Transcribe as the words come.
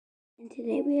And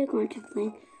today we are going to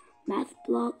play Math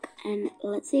Block, and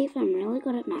let's see if I'm really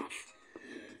good at math.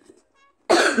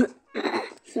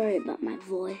 Sorry about my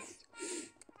voice.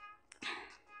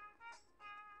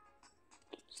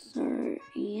 So,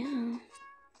 yeah.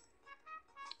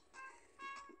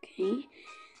 Okay.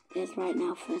 There's right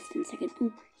now first and second.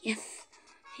 Oh, yes.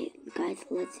 Hey, guys,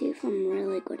 let's see if I'm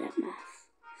really good at math.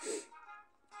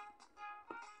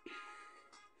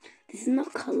 This is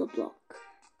not color block.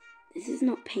 This is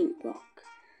not paint block.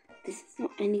 This is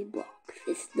not any block.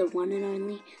 This is the one and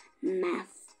only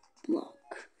math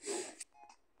block.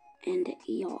 And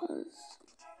yours.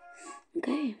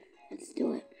 Okay, let's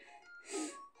do it.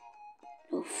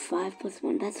 Oh, 5 plus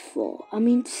 1, that's 4. I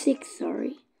mean 6,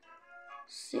 sorry.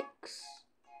 6.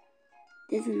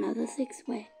 There's another 6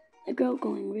 way. The girl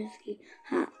going risky.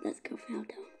 Ha, that girl fell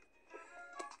down.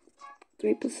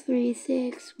 3 plus 3 is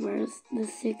 6. Where's the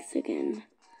 6 again?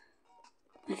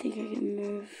 I think I can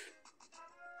move.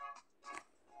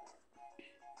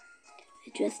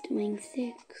 They're just doing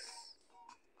 6.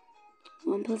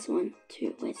 1 plus 1,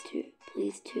 2. Where's 2?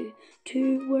 Please, 2.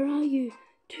 2, where are you?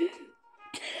 2.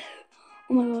 2.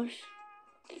 Oh my gosh.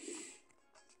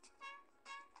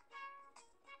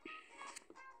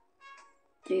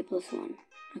 Three plus 1.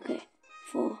 Okay,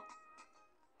 4.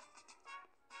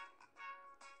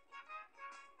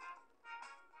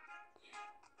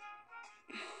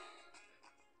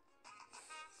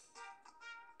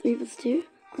 3 plus 2.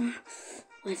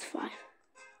 Where's 5?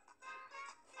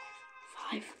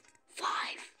 5.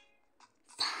 5.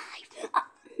 5. Oh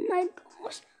my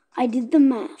gosh. I did the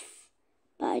math,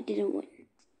 but I didn't win.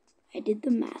 I did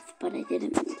the math, but I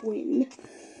didn't win.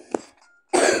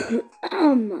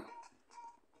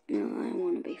 No, I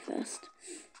want to be first.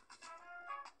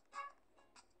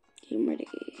 Get ready.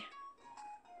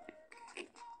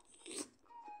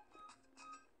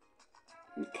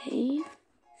 Okay.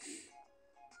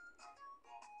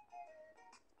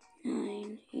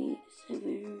 9, 8,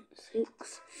 7,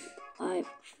 6, 5,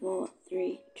 4,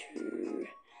 3, 2,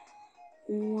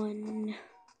 1.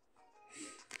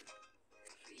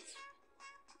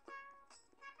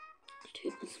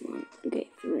 2 plus 1. Okay,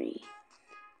 3.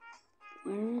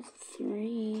 Where is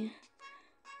 3?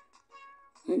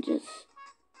 I'm just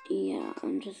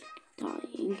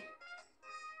dying.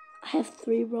 I have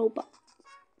 3 robots.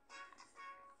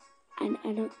 And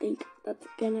I don't think that's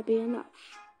gonna be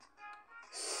enough.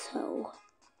 So,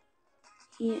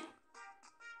 yeah.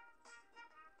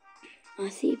 I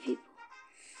see people.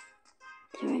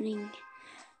 They're running.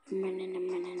 I'm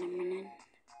running.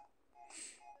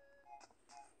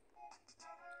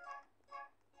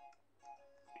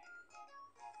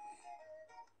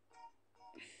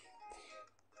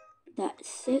 That's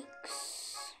 6.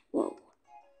 Whoa. What?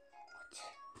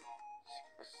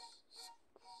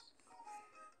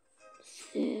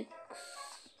 6.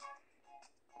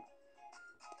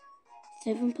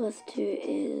 7 plus 2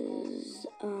 is,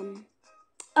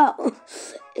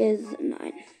 is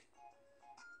 9.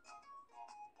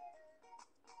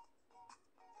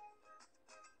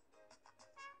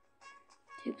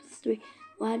 2 plus 3.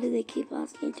 Why do they keep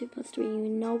asking 2 plus 3? You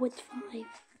know it's 5.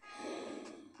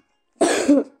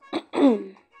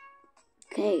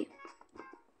 Okay.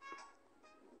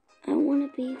 I want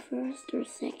to be first or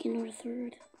second or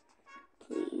third.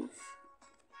 Please.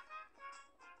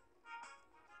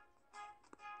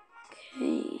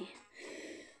 Okay.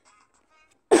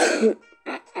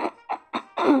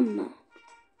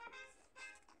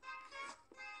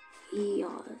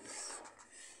 Yes.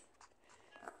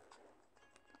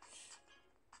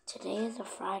 Today is a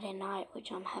Friday night,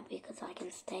 which I'm happy because I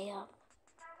can stay up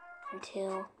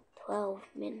until 12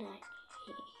 midnight.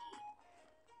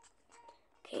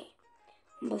 Okay.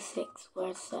 Number 6.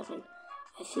 Where's 7?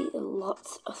 I see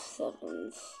lots of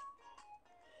 7s.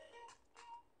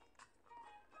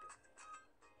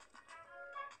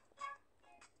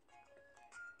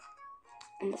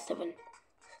 Number 7.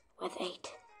 Where's 8?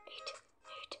 8.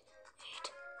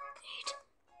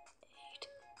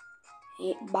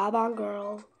 8. Bye-bye,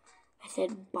 girl. I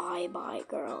said bye-bye,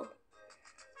 girl.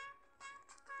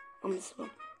 This one.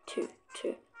 2.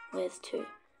 Where's 2?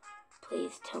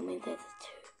 Please tell me there's a 2.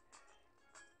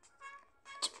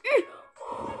 Okay.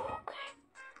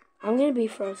 I'm gonna be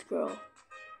first, girl.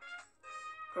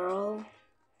 Girl,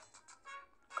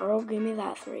 give me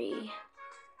that 3.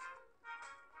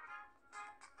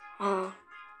 I'm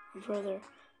further.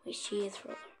 Wait, she is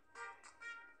further.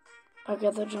 I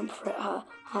got the jump for it. I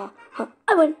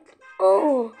win.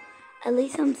 Oh, at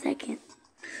least I'm second.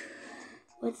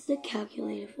 What's the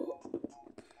calculator for?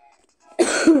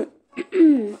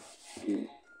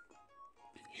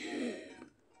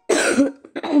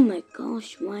 Oh my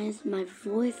gosh, why is my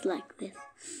voice like this?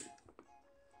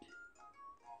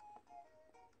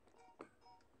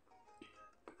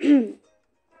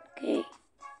 Okay.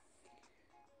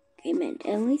 Okay, man,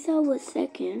 at least I was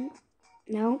second.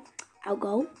 Now, I'll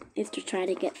go is to try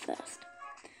to get first.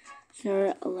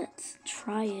 So, let's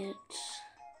try it.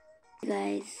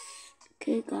 Guys.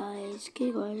 Okay, guys.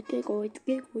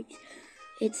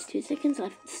 It's 2 seconds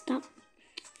left. Stop.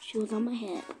 She was on my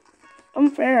head.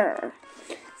 Unfair.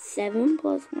 7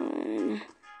 plus 1.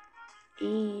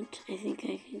 8. I think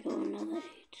I can go another 8.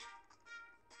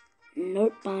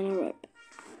 Nope, on a rope.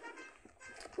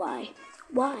 Why?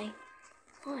 Why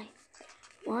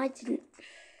didn't...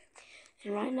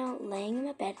 And right now, laying in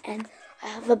my bed, and I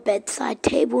have a bedside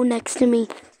table next to me.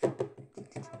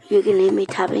 You can hear me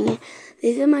tapping it.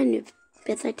 This is my new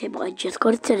bedside table. I just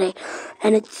got it today,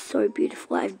 and it's so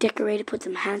beautiful. I've decorated, put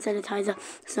some hand sanitizer,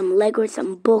 some Legos,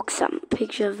 some books, some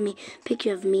picture of me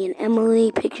and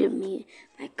Emily, picture of me,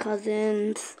 my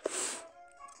cousins,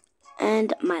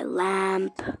 and my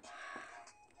lamp,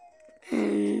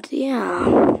 and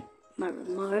yeah, my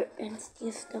remote and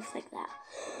stuff like that.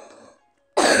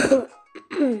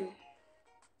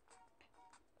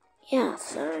 Yeah,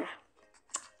 sir.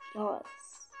 Yours.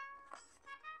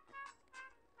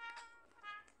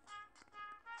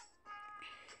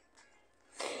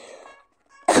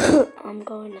 I'm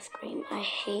going to scream. I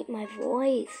hate my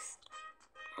voice.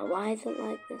 Why is it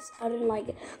like this? I don't like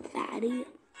it. Baddie.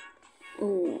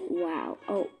 Oh, wow.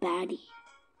 Oh, baddie.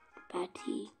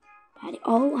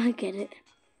 Oh, I get it.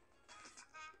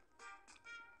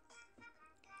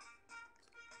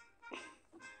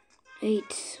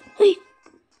 Wait. Oh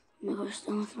my gosh,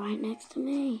 someone's right next to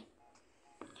me.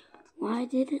 Why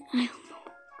didn't I?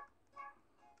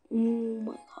 Oh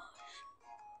my gosh.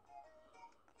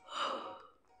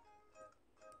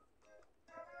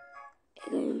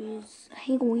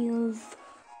 Hey guys.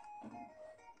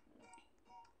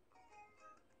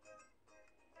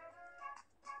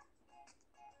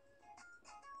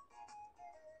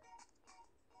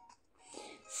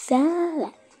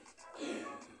 Salad.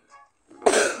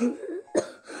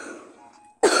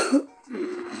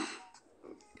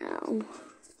 Ow.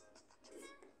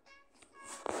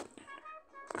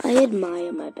 I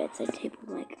admire my bedside table.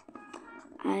 Like,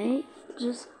 I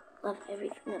just love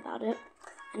everything about it.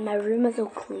 And my room is all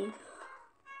clean.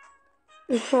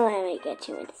 Let me get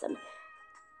you into some.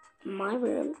 My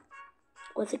room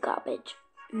was a garbage.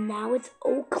 Now it's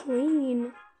all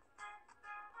clean.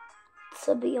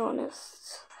 To be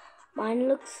honest, mine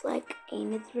looks like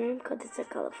Amy's room because it's so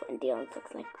colorful, and Dion's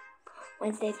looks like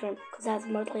Wednesday's room because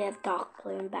it mostly has dark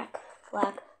blue and black.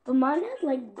 But mine has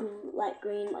like light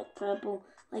green, like purple,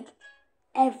 like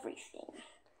everything.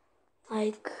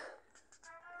 Like,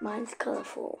 mine's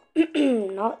colorful.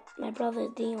 Not my brother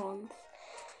Dion's.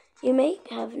 You may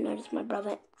have noticed my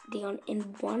brother Dion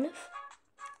in one of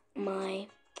my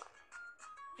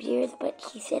videos, but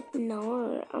he said,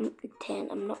 no, I'm 10.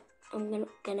 I'm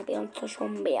gonna be on social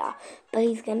media. But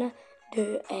he's gonna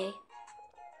do a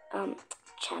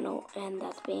channel, and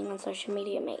that's being on social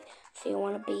media, mate. So you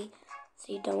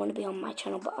don't want to be on my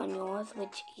channel, but on yours,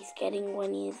 which he's getting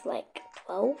when he's like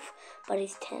 12, but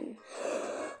he's 10.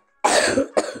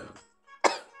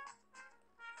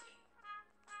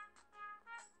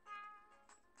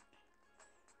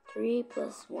 3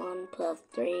 plus 1 plus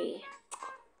 3.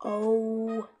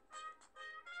 Oh,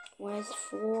 where's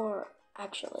 4?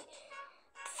 Actually,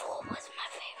 4 was my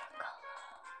favorite color.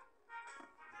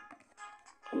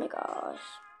 Oh my gosh.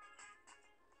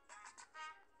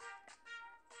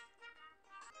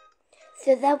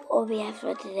 So that's all we have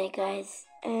for today, guys.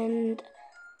 And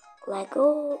like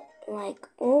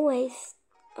always,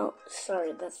 oh,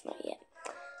 sorry, that's not yet.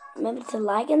 Remember to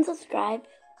like and subscribe,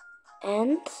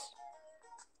 and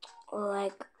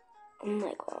like, oh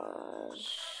my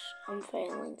gosh, I'm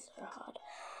failing so hard.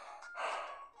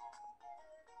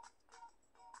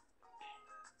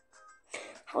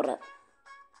 Hold up.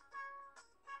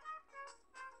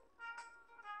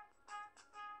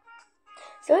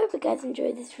 So I hope you guys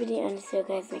enjoyed this video, and I'll see you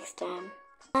guys next time.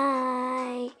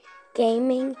 Bye.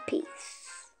 Gaming peace.